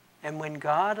 And when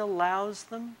God allows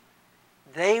them,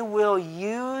 they will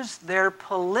use their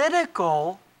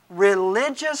political,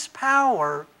 religious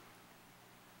power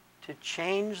to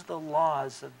change the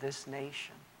laws of this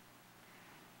nation.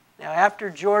 Now, after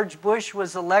George Bush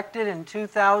was elected in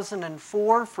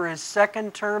 2004 for his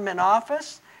second term in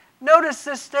office, notice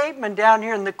this statement down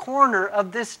here in the corner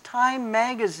of this Time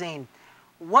magazine.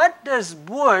 What does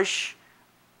Bush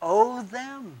owe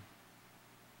them?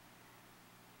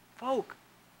 Folk,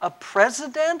 a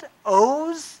president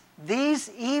owes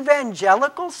these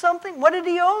evangelicals something? What did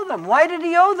he owe them? Why did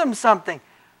he owe them something?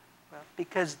 Well,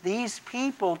 because these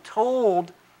people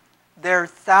told their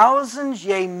thousands,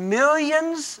 yea,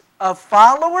 millions of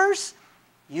followers,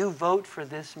 you vote for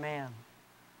this man.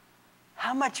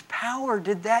 How much power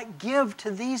did that give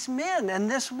to these men and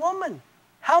this woman?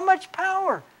 How much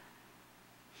power?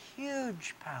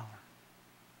 Huge power.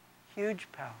 Huge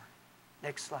power.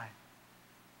 Next slide.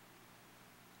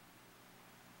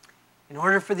 In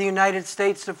order for the United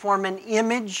States to form an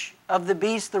image of the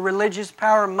beast, the religious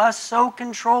power must so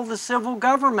control the civil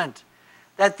government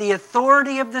that the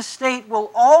authority of the state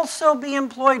will also be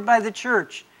employed by the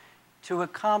church to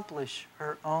accomplish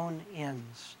her own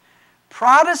ends.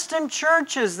 Protestant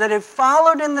churches that have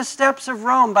followed in the steps of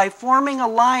Rome by forming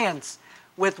alliance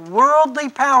with worldly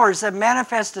powers have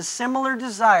manifest a similar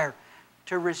desire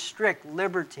to restrict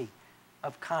liberty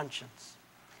of conscience.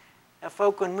 Now,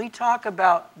 folk, when we talk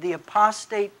about the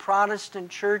apostate Protestant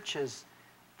churches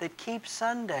that keep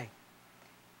Sunday,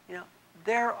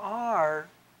 there are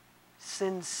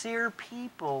sincere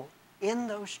people in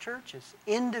those churches,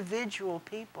 individual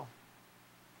people.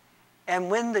 And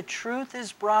when the truth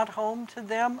is brought home to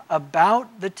them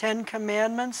about the Ten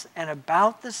Commandments and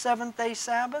about the seventh-day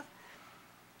Sabbath,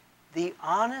 the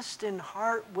honest in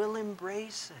heart will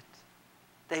embrace it.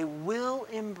 They will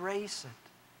embrace it.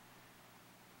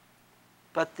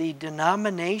 But the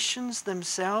denominations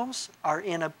themselves are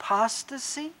in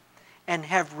apostasy and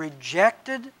have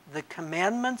rejected the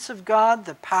commandments of God,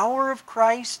 the power of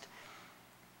Christ,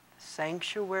 the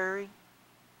sanctuary.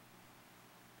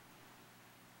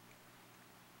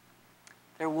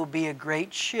 There will be a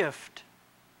great shift.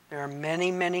 There are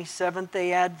many, many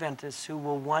Seventh-day Adventists who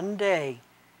will one day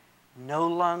no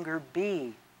longer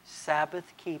be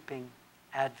Sabbath-keeping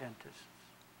Adventists.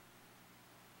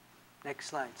 Next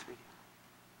slide, sweetie.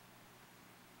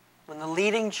 When the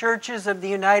leading churches of the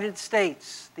United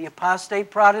States, the apostate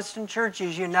Protestant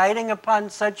churches, uniting upon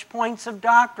such points of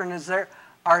doctrine as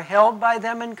are held by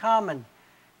them in common,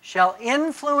 shall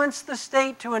influence the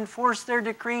state to enforce their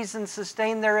decrees and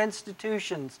sustain their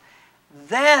institutions,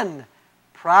 then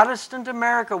Protestant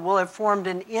America will have formed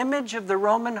an image of the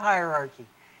Roman hierarchy,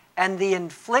 and the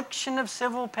infliction of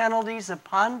civil penalties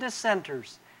upon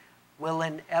dissenters will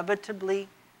inevitably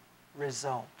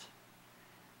result.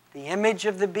 The image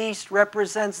of the beast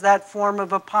represents that form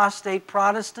of apostate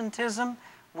Protestantism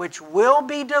which will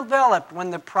be developed when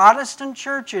the Protestant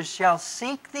churches shall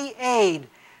seek the aid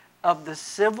of the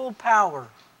civil power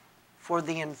for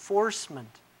the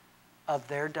enforcement of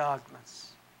their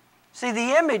dogmas. See,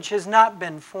 the image has not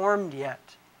been formed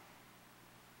yet.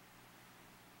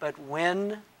 But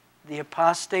when the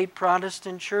apostate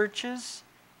Protestant churches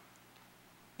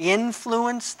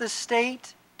influence the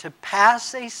state to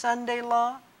pass a Sunday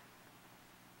law,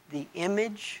 the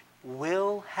image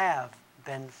will have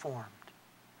been formed.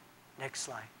 Next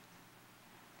slide.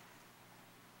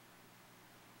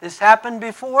 This happened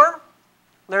before.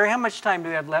 Larry, how much time do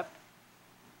we have left?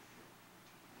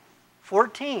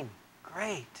 14.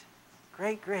 Great.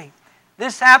 Great, great.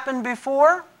 This happened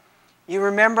before. You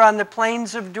remember on the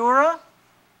plains of Dura?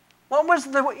 What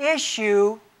was the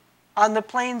issue on the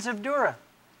plains of Dura?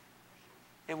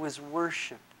 It was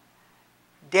worship.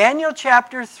 Daniel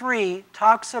chapter 3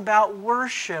 talks about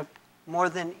worship more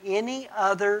than any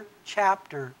other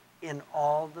chapter in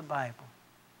all the Bible.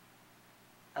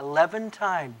 11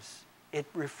 times it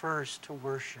refers to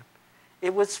worship.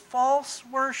 It was false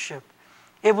worship.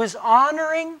 It was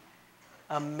honoring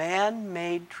a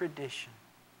man-made tradition.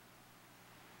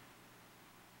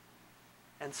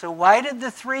 And so why did the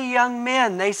three young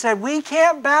men, they said, we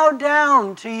can't bow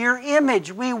down to your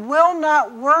image. We will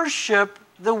not worship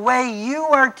the way you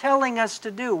are telling us to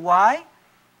do. Why?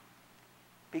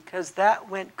 Because that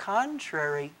went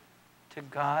contrary to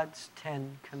God's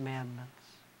 10 commandments.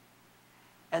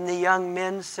 And the young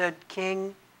men said,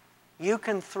 King, you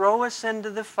can throw us into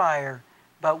the fire,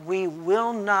 but we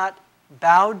will not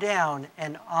bow down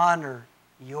and honor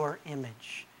your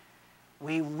image.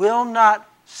 We will not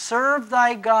serve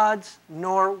thy gods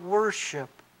nor worship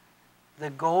the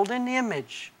golden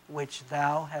image which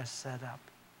thou hast set up.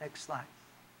 Next slide.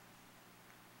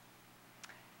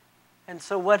 And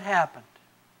so what happened?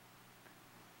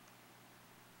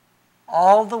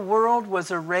 All the world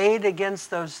was arrayed against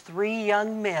those three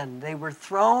young men. They were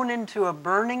thrown into a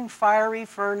burning fiery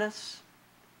furnace.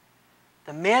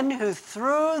 The men who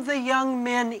threw the young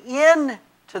men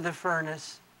into the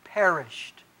furnace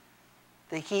perished.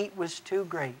 The heat was too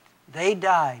great. They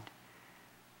died.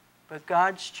 But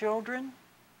God's children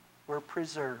were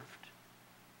preserved.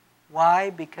 Why?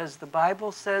 Because the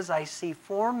Bible says, I see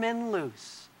 4 men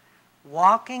loose,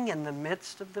 walking in the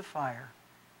midst of the fire.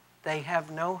 They have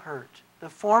no hurt. The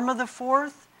form of the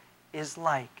fourth is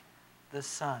like the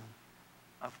Son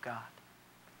of God.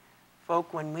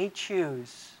 Folk, when we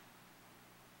choose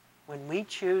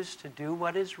to do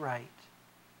what is right,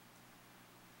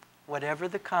 whatever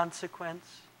the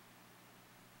consequence,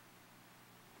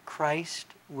 Christ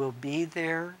will be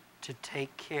there to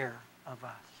take care of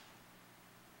us.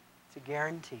 It's a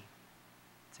guarantee.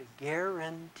 It's a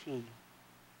guarantee.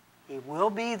 He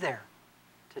will be there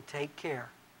to take care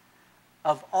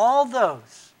of all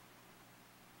those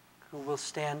who will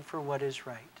stand for what is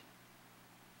right.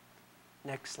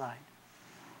 Next slide.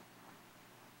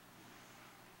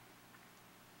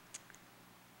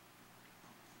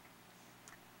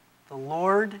 The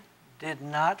Lord did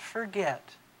not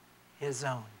forget his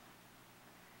own.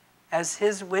 As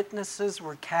his witnesses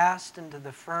were cast into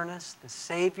the furnace, the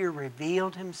Savior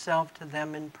revealed himself to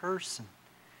them in person.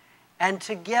 And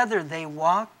together they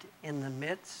walked in the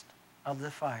midst of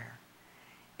the fire.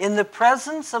 In the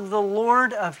presence of the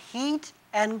Lord of heat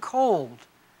and cold,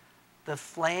 the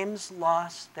flames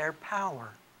lost their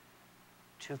power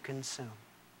to consume.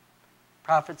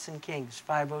 Prophets and Kings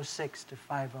 506 to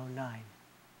 509.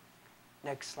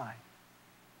 Next slide.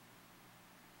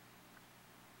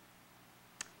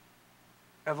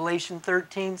 Revelation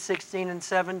 13, 16, and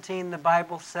 17, the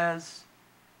Bible says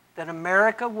that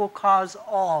America will cause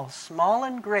all, small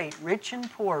and great, rich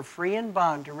and poor, free and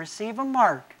bond, to receive a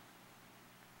mark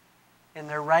in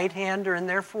their right hand or in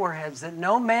their foreheads, that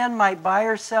no man might buy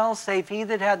or sell save he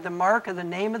that had the mark of the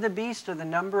name of the beast or the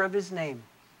number of his name.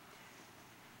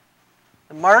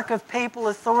 The mark of papal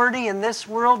authority in this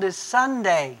world is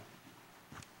Sunday.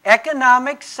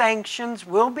 Economic sanctions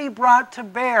will be brought to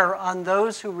bear on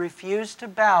those who refuse to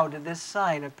bow to this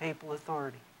sign of papal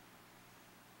authority.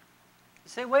 You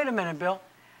say, wait a minute, Bill.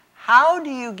 How do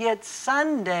you get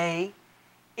Sunday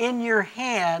in your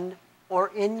hand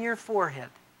or in your forehead?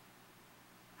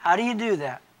 How do you do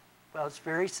that? Well, it's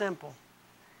very simple.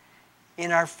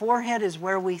 In our forehead is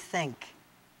where we think.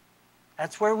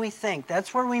 That's where we think.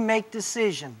 That's where we make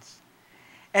decisions.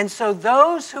 And so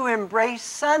those who embrace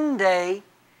Sunday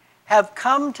have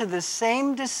come to the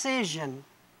same decision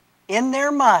in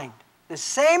their mind, the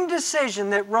same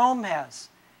decision that Rome has,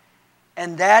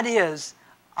 and that is,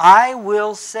 I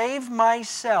will save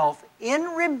myself in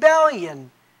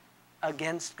rebellion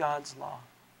against God's law.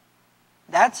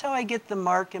 That's how I get the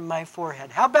mark in my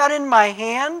forehead. How about in my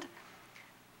hand?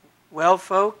 Well,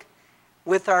 folk,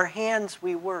 with our hands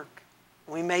we work.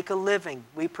 We make a living.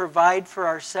 We provide for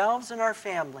ourselves and our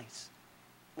families.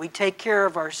 We take care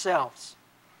of ourselves.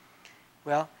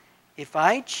 Well, if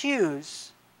I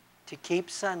choose to keep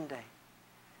Sunday,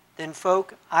 then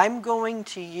folk, I'm going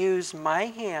to use my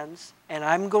hands and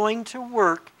I'm going to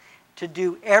work to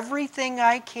do everything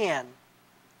I can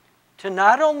to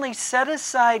not only set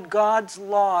aside God's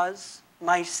laws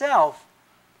myself,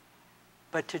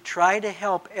 but to try to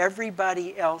help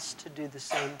everybody else to do the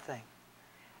same thing.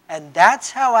 And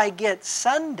that's how I get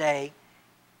Sunday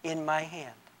in my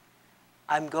hand.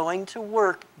 I'm going to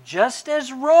work just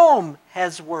as Rome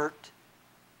has worked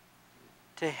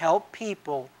to help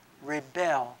people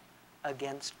rebel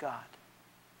against God.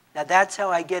 Now that's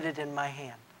how I get it in my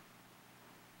hand.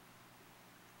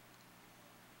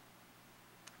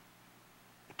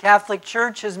 The Catholic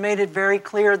Church has made it very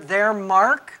clear their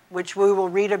mark, which we will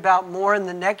read about more in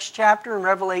the next chapter in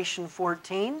Revelation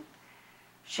 14.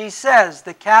 She says,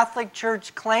 the Catholic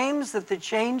Church claims that the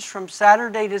change from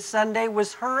Saturday to Sunday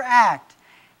was her act,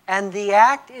 and the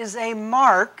act is a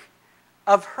mark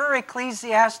of her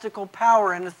ecclesiastical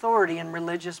power and authority in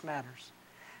religious matters.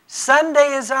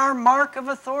 Sunday is our mark of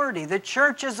authority. The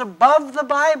church is above the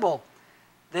Bible.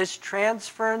 This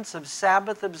transference of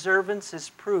Sabbath observance is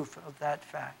proof of that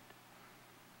fact.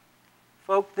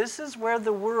 Folk, this is where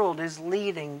the world is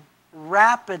leading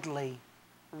rapidly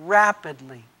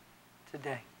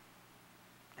today.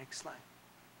 Next slide.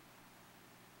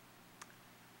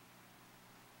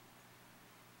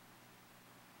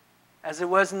 As it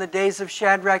was in the days of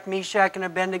Shadrach, Meshach, and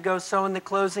Abednego, so in the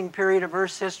closing period of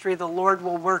Earth's history, the Lord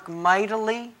will work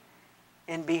mightily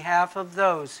in behalf of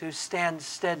those who stand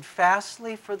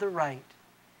steadfastly for the right.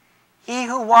 He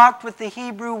who walked with the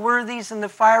Hebrew worthies in the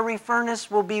fiery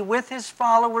furnace will be with his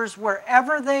followers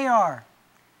wherever they are.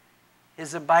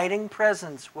 His abiding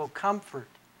presence will comfort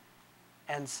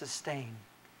and sustain.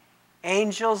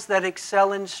 Angels that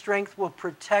excel in strength will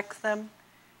protect them,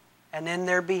 and in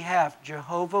their behalf,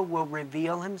 Jehovah will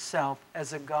reveal himself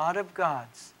as a God of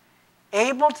gods,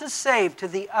 able to save to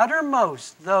the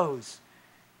uttermost those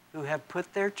who have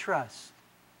put their trust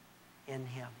in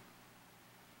him.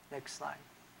 Next slide.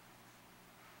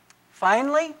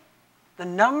 Finally, the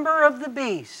number of the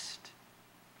beast.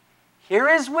 Here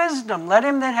is wisdom. Let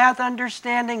him that hath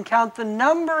understanding count the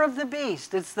number of the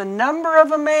beast. It's the number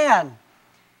of a man.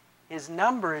 His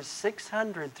number is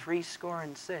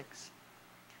 666.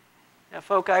 Now,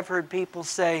 folk, I've heard people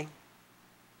say,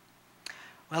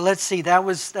 well, let's see,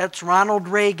 that's Ronald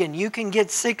Reagan. You can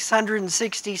get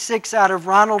 666 out of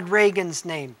Ronald Reagan's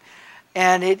name.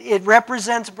 And it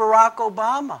represents Barack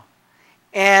Obama.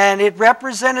 And it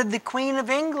represented the Queen of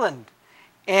England.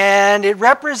 And it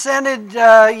represented,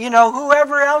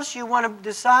 whoever else you want to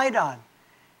decide on.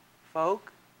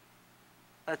 Folk,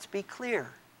 let's be clear.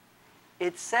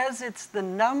 It says it's the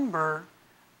number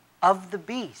of the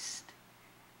beast.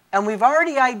 And we've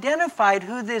already identified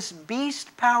who this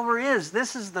beast power is.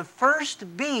 This is the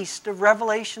first beast of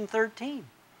Revelation 13.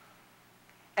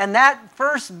 And that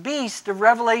first beast of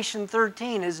Revelation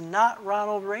 13 is not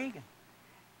Ronald Reagan.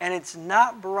 And it's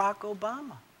not Barack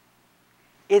Obama.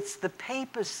 It's the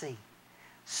papacy.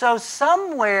 So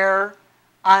somewhere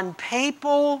on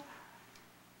papal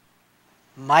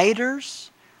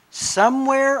miters,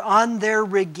 somewhere on their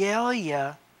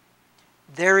regalia,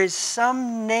 there is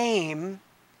some name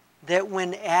that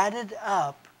when added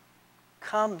up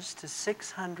comes to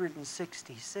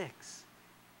 666.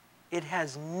 It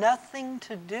has nothing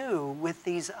to do with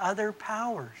these other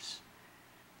powers.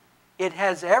 It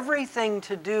has everything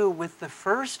to do with the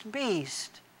first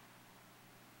beast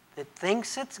that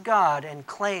thinks it's God and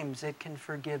claims it can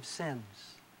forgive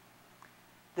sins.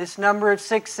 This number of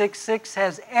 666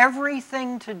 has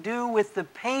everything to do with the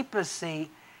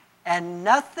papacy and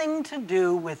nothing to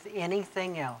do with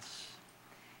anything else.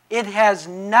 It has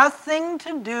nothing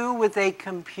to do with a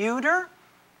computer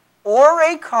or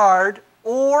a card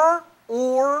or.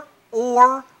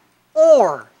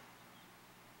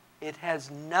 It has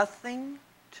nothing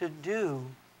to do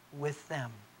with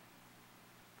them.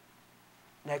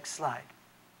 Next slide.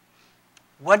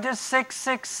 What does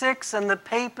 666 and the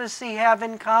papacy have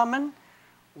in common?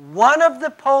 One of the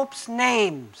Pope's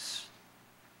names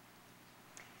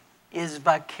is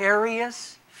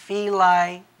Vicarius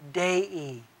Filii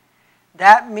Dei.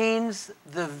 That means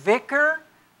the vicar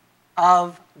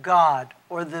of God,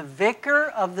 or the vicar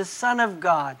of the Son of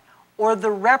God, or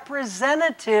the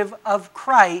representative of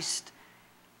Christ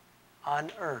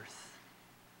on earth.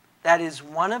 That is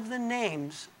one of the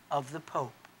names of the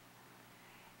Pope.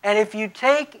 And if you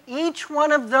take each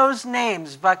one of those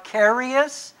names,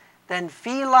 Vicarius, then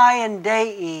Filii and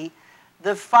Dei,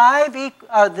 the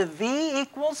V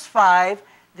equals 5,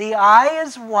 the I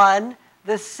is 1,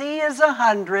 the C is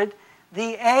 100,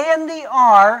 the A and the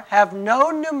R have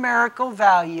no numerical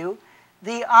value.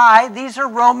 The I, these are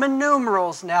Roman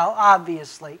numerals now,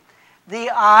 obviously. The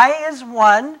I is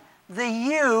 1, the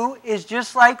U is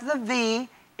just like the V,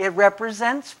 it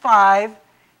represents 5,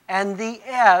 and the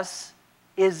S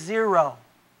is 0.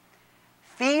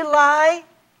 Filii,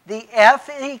 the F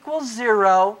equals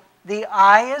 0, the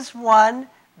I is 1,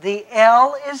 the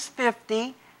L is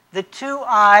 50, the two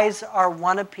I's are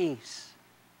 1 apiece.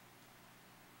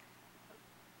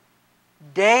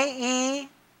 Dei,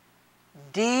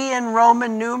 D in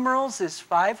Roman numerals is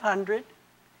 500,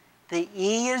 the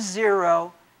E is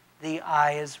 0, the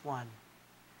I is 1.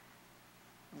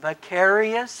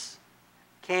 Vicarius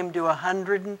came to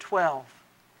 112.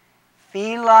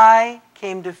 Phili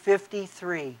came to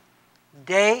 53.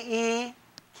 Dei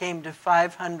came to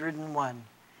 501.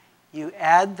 You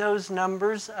add those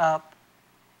numbers up,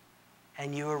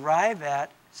 and you arrive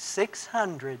at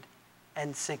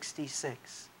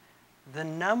 666, the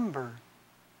number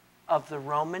of the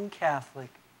Roman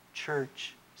Catholic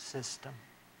Church system.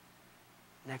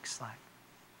 Next slide.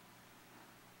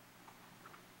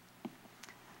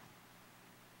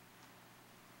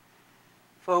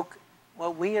 Folk,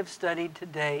 what we have studied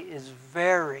today is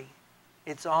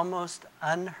it's almost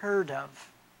unheard of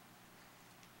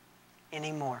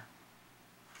anymore.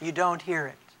 You don't hear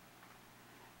it.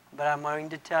 But I'm going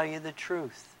to tell you the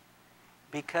truth.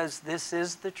 Because this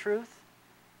is the truth,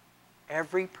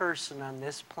 every person on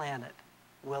this planet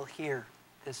will hear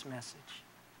this message.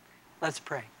 Let's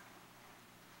pray.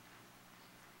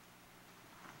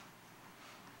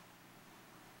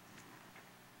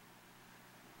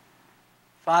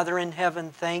 Father in heaven,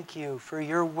 thank you for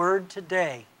your word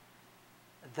today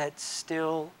that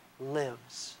still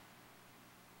lives.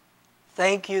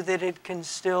 Thank you that it can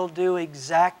still do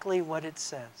exactly what it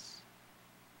says.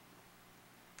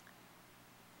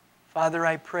 Father,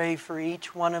 I pray for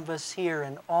each one of us here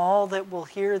and all that will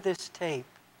hear this tape.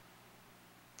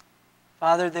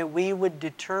 Father, that we would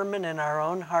determine in our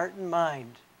own heart and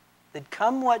mind that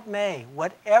come what may,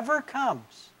 whatever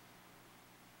comes,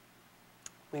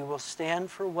 we will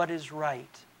stand for what is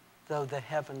right, though the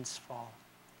heavens fall.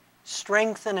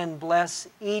 Strengthen and bless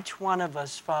each one of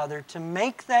us, Father, to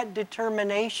make that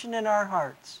determination in our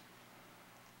hearts,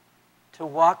 to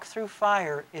walk through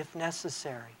fire if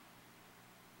necessary,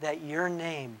 that your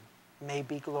name may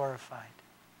be glorified.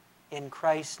 In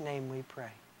Christ's name we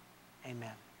pray.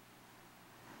 Amen.